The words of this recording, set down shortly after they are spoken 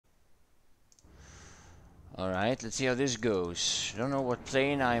Alright, let's see how this goes. I don't know what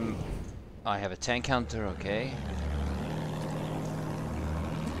plane I'm... I have a tank hunter, okay.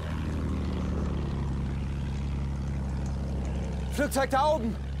 Flugzeug da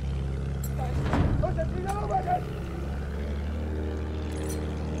oben!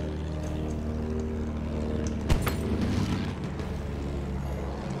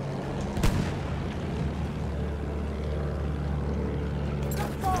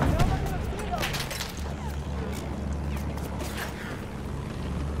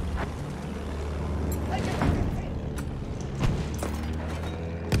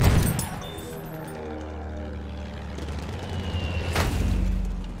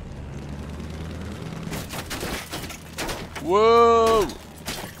 Whoa!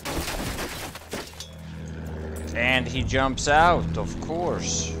 And he jumps out, of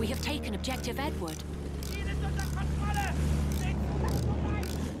course. We have taken objective Edward.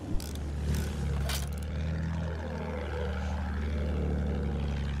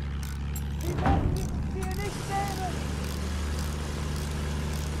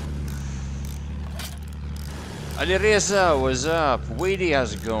 Alireza, what's up? Weedy,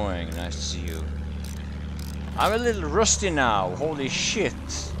 how's it going? Nice to see you. I'm a little rusty now, holy shit.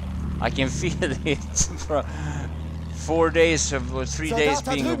 I can feel it for 4 days or 3 days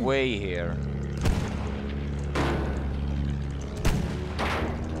being away here.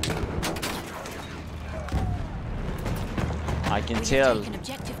 I can tell.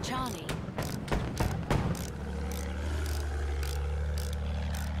 Objective Charlie.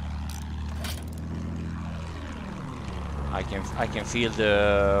 I can feel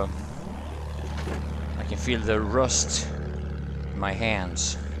the rust in my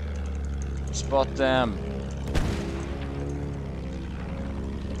hands. Spot them.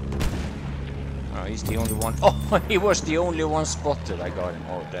 Oh, he's the only one. Oh, he was the only one spotted. I got him.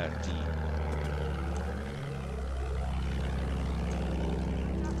 Oh, that D.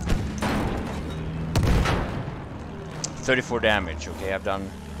 $34 damage. Okay, I've done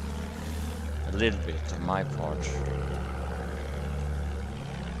a little bit of my part.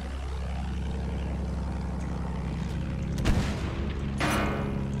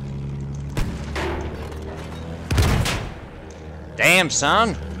 Damn,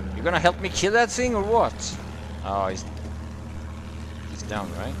 son! You gonna help me kill that thing or what? Oh, he's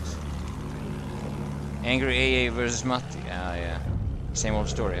down, right? Angry AA versus Matti. Ah, yeah. Same old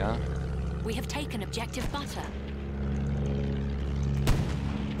story, huh? We have taken objective Butter.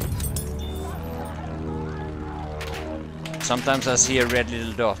 Sometimes I see a red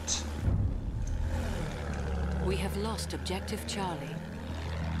little dot. We have lost objective Charlie.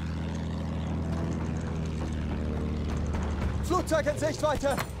 Flugzeug in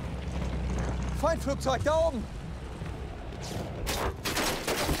Sichtweite! Feindflugzeug da oben!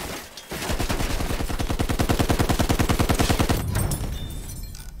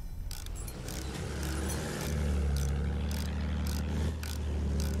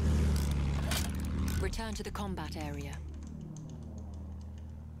 Return to the combat area.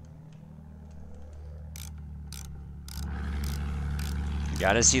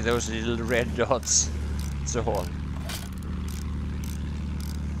 Gotta see those little red dots. So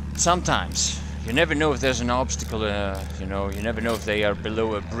sometimes you never know if there's an obstacle. You know, you never know if they are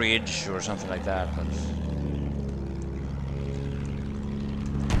below a bridge or something like that. But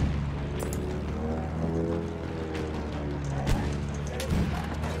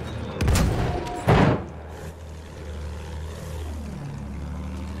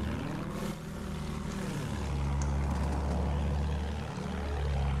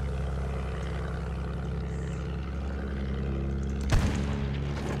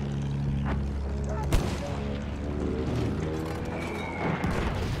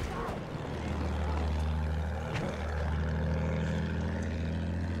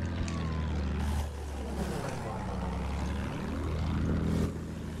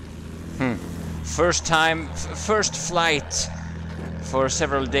first flight for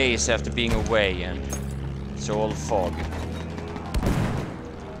several days after being away, and it's all fog.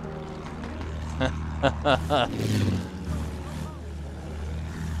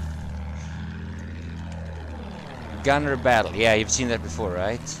 Gunner battle. Yeah, you've seen that before,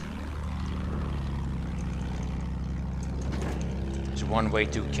 right? It's one way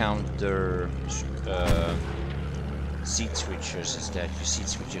to counter seat switchers is that you seat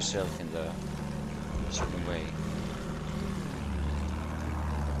switch yourself in the certain way.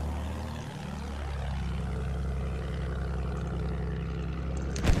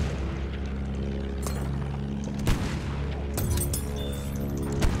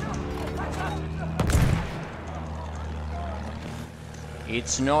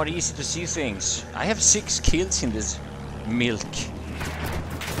 It's not easy to see things. I have 6 kills in this milk.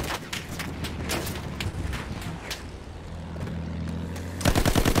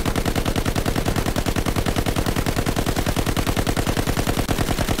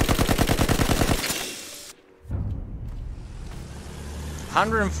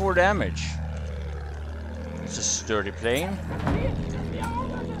 $104 damage. It's a sturdy plane.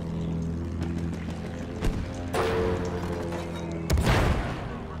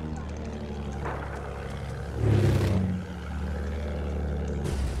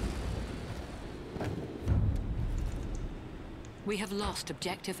 We have lost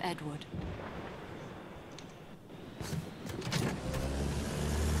objective Edward.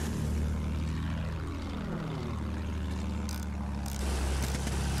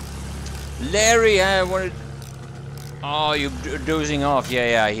 Larry, I wanted... Oh, you're dozing off.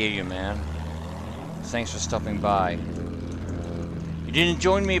 Yeah, I hear you, man. Thanks for stopping by. You didn't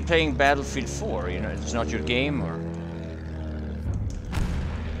join me playing Battlefield 4, you know, it's not your game, or...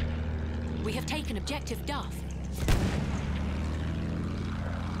 We have taken objective Duff.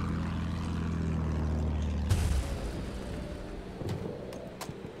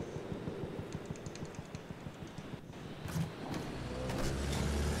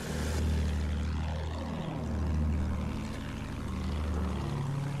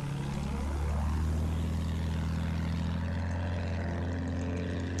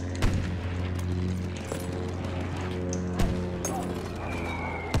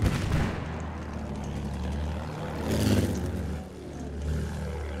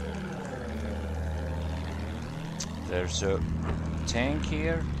 There's a tank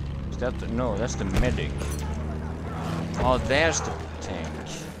here. Is that the, no, that's the medic. Oh, there's the tank.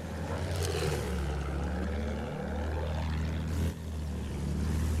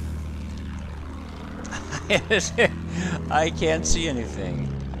 I can't see anything.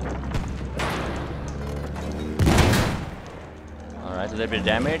 Alright, a little bit of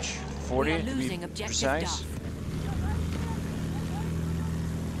damage. 40 to be precise.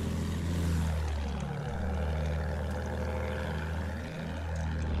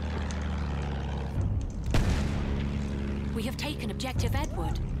 We have taken objective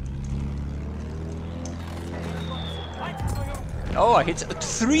Edward. Oh, I hit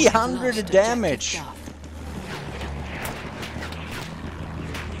 300 damage.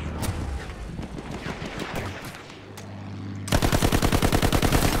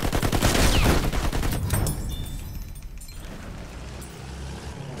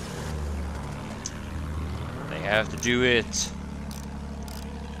 They have to do it.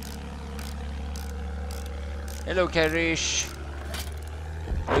 Hello, Karish.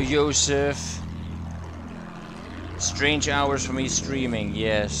 Hello, Joseph. Strange hours for me streaming,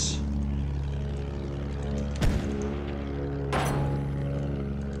 yes.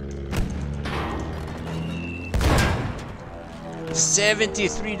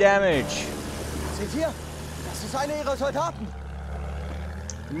 $73 damage. Seht ihr? Das ist einer ihrer Soldaten.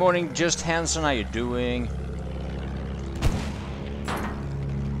 Good morning, Just Hanson. How you doing?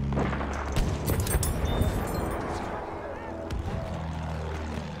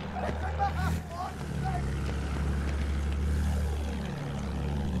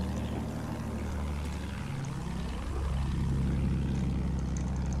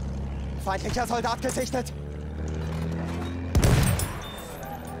 Feindlicher Soldat gesichtet.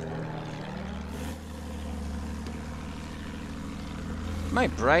 My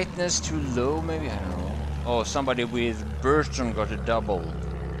brightness too low, maybe? I don't know. Oh, somebody with Bertrand got a double.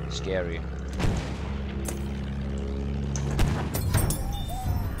 Scary.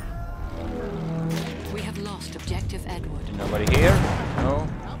 We have lost objective Edward. Nobody here? No?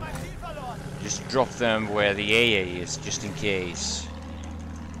 Just drop them where the AA is, just in case.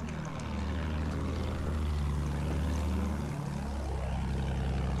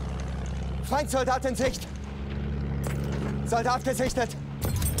 Feindsoldat in Sicht. Soldat gesichtet.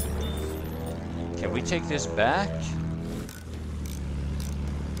 Can we take this back?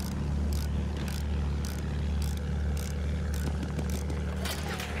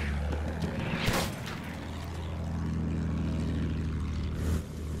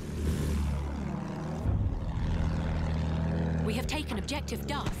 We have taken objective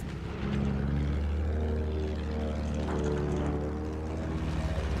Duff.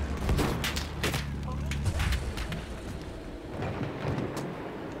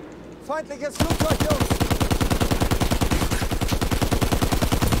 Feindliches Flugzeug, Jungs.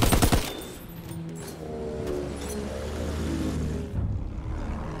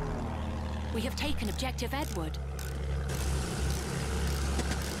 We have taken objective Edward.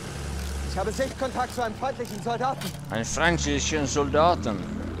 Ich habe Sichtkontakt zu einem feindlichen Soldaten. Einen feindlichen Soldaten.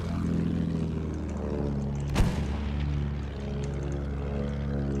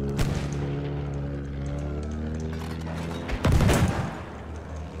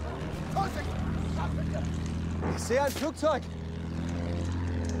 Ich sehe ein Flugzeug.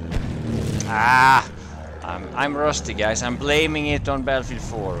 Ah! I'm rusty, guys. I'm blaming it on Battlefield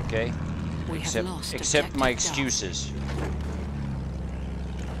 4, okay? We have lost Accept my objective Duff. excuses.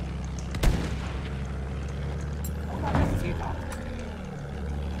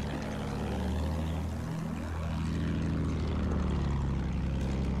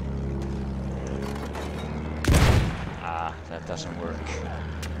 Ah, that doesn't work.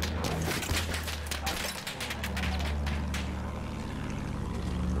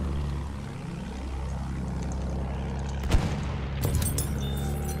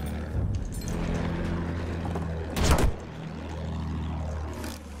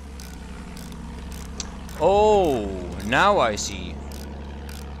 Oh, now I see.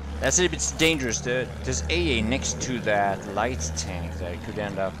 That's a little bit dangerous. There's AA next to that light tank that could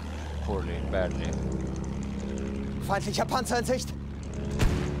end up poorly, badly. Feindlicher Panzer in Sicht.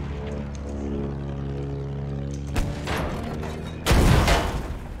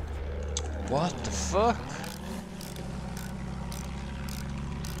 What the fuck?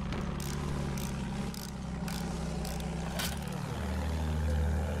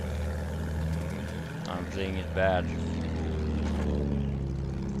 I'm playing it bad.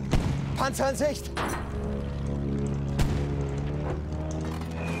 Panzer in Sicht.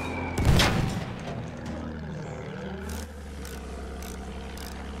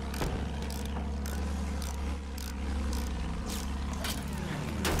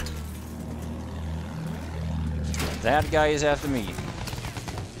 That guy is after me.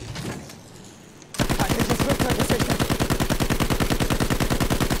 Feindliches Flugzeug gesichtet.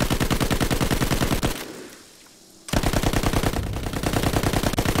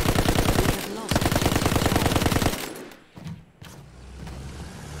 We have lost objective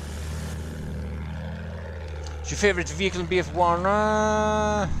What's your favorite vehicle in BF1?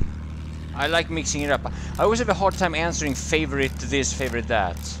 I like mixing it up. I always have a hard time answering favorite this, favorite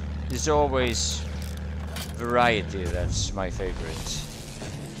that. There's always variety that's my favorite.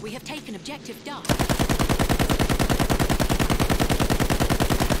 We have taken objective Duff.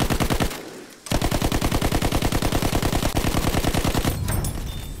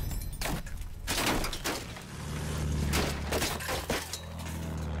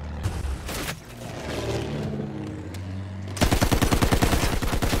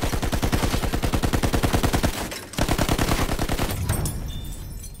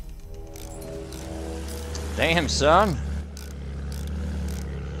 Damn, son.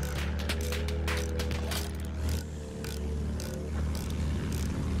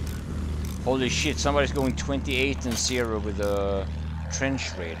 Holy shit, somebody's going 28-0 with a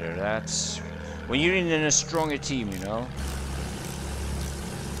trench raider. That's when you're in a stronger team, you know.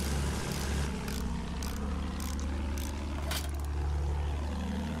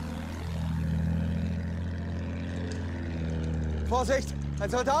 Vorsicht, ein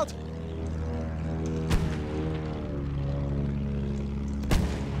Soldat.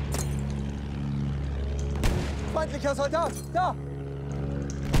 Feindlicher Soldat, da!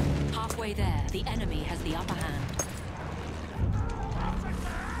 Halfway there, the enemy has the upper hand.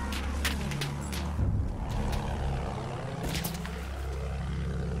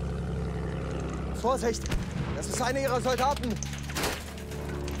 Vorsicht, das ist einer ihrer Soldaten.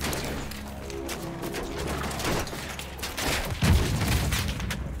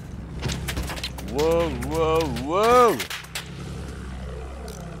 Whoa, whoa, whoa!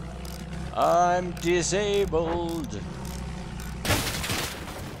 I'm disabled.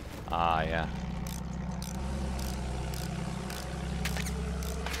 Ah, yeah.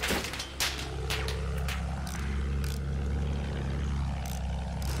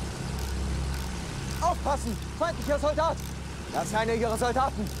 Aufpassen! Feindlicher Soldat! Das ist einer ihrer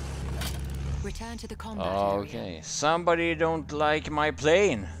Soldaten. Return to the combat area. Okay, somebody don't like my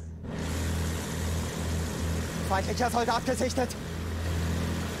plane. Feindlicher Soldat gesichtet.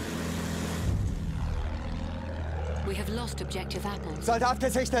 We have lost objective apples. Soldat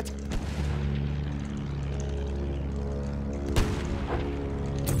gesichtet.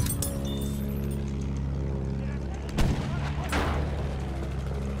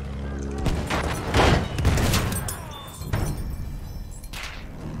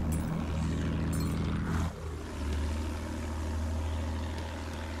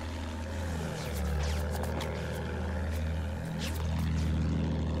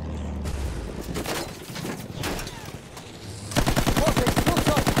 Vorsicht,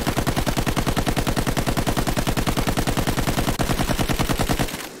 Flugzeug!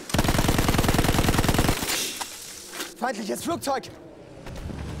 Feindliches Flugzeug!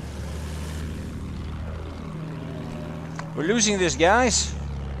 We're losing this, guys.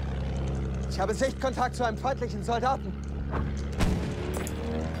 Ich habe Sichtkontakt zu einem feindlichen Soldaten.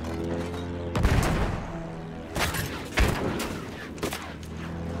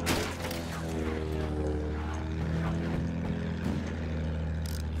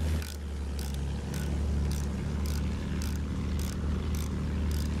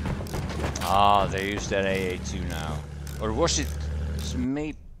 Ah, they used that AA2 now. Or was it...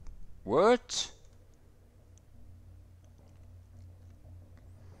 maybe... What?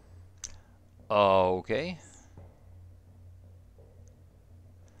 Okay.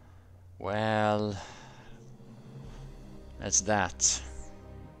 Well... That's that.